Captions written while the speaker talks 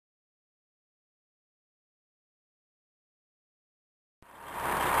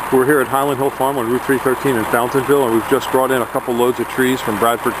We're here at Highland Hill Farm on Route 313 in Fountainville, and we've just brought in a couple loads of trees from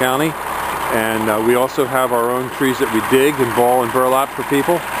Bradford County. And we also have our own trees that we dig and ball and burlap for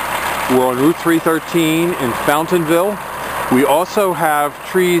people. We're on Route 313 in Fountainville. We also have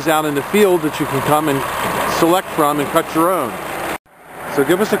trees out in the field that you can come and select from and cut your own. So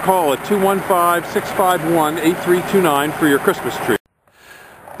give us a call at 215-651-8329 for your Christmas tree.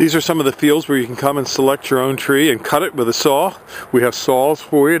 These are some of the fields where you can come and select your own tree and cut it with a saw. We have saws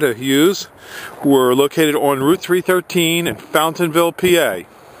for you to use. We're located on Route 313 in Fountainville, PA.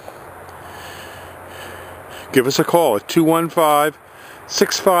 Give us a call at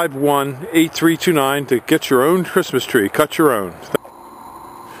 215-651-8329 to get your own Christmas tree. Cut your own.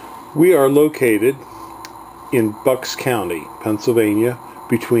 We are located in Bucks County, Pennsylvania,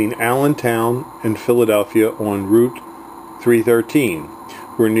 between Allentown and Philadelphia on Route 313.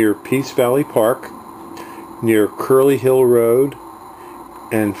 We're near Peace Valley Park, near Curly Hill Road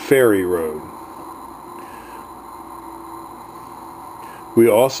and Ferry Road. We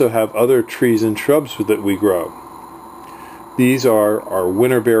also have other trees and shrubs that we grow. These are our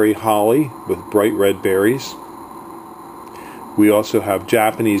winterberry holly with bright red berries. We also have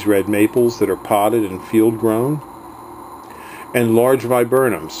Japanese red maples that are potted and field grown, and large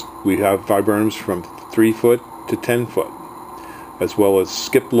viburnums. We have viburnums from 3 foot to 10 foot, as well as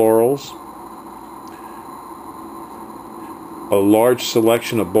skip laurels, a large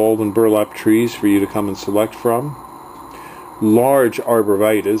selection of balled and burlap trees for you to come and select from, large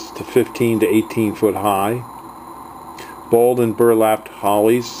arborvitaes to 15 to 18 foot high, balled and burlapped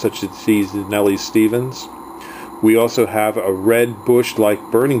hollies such as these Nellie Stevens. We also have a red bush like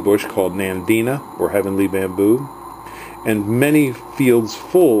burning bush called Nandina or heavenly bamboo, and many fields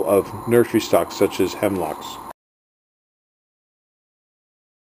full of nursery stocks such as hemlocks.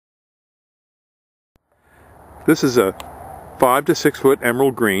 This is a 5 to 6 foot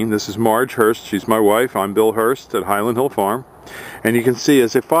emerald green. This is Marge Hurst. She's my wife. I'm Bill Hurst at Highland Hill Farm. And you can see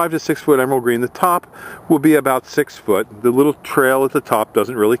as a 5 to 6 foot emerald green, the top will be about 6 foot. The little trail at the top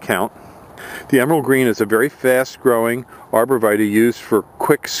doesn't really count. The emerald green is a very fast growing arborvitae used for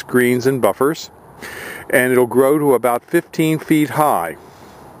quick screens and buffers. And it'll grow to about 15 feet high.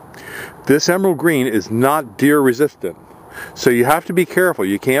 This emerald green is not deer resistant. So you have to be careful.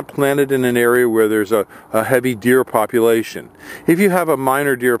 You can't plant it in an area where there's a heavy deer population. If you have a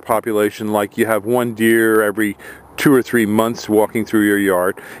minor deer population, like you have one deer every 2 or 3 months walking through your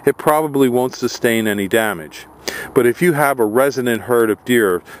yard, it probably won't sustain any damage. But if you have a resident herd of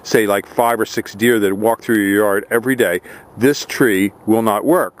deer, say like 5 or 6 deer that walk through your yard every day, this tree will not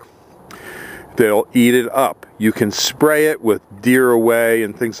work. They'll eat it up. You can spray it with deer away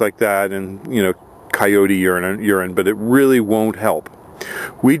and things like that, and coyote urine, but it really won't help.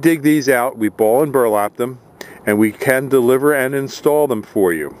 We dig these out, we ball and burlap them, and we can deliver and install them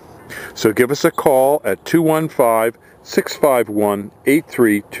for you. So give us a call at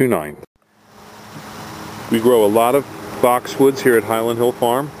 215-651-8329. We grow a lot of boxwoods here at Highland Hill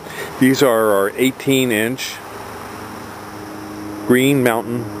Farm. These are our 18-inch Green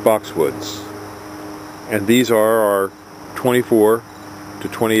Mountain boxwoods, and these are our 24 to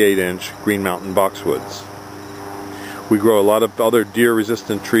 28-inch Green Mountain boxwoods. We grow a lot of other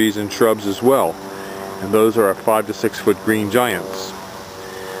deer-resistant trees and shrubs as well, and those are our 5 to 6 foot green giants.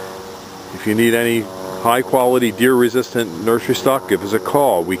 If you need any high-quality deer-resistant nursery stock, give us a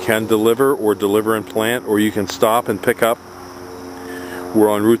call. We can deliver and plant, or you can stop and pick up. We're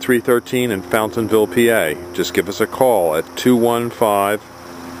on Route 313 in Fountainville, PA. Just give us a call at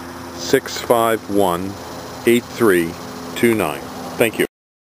 215-651-8329. Thank you.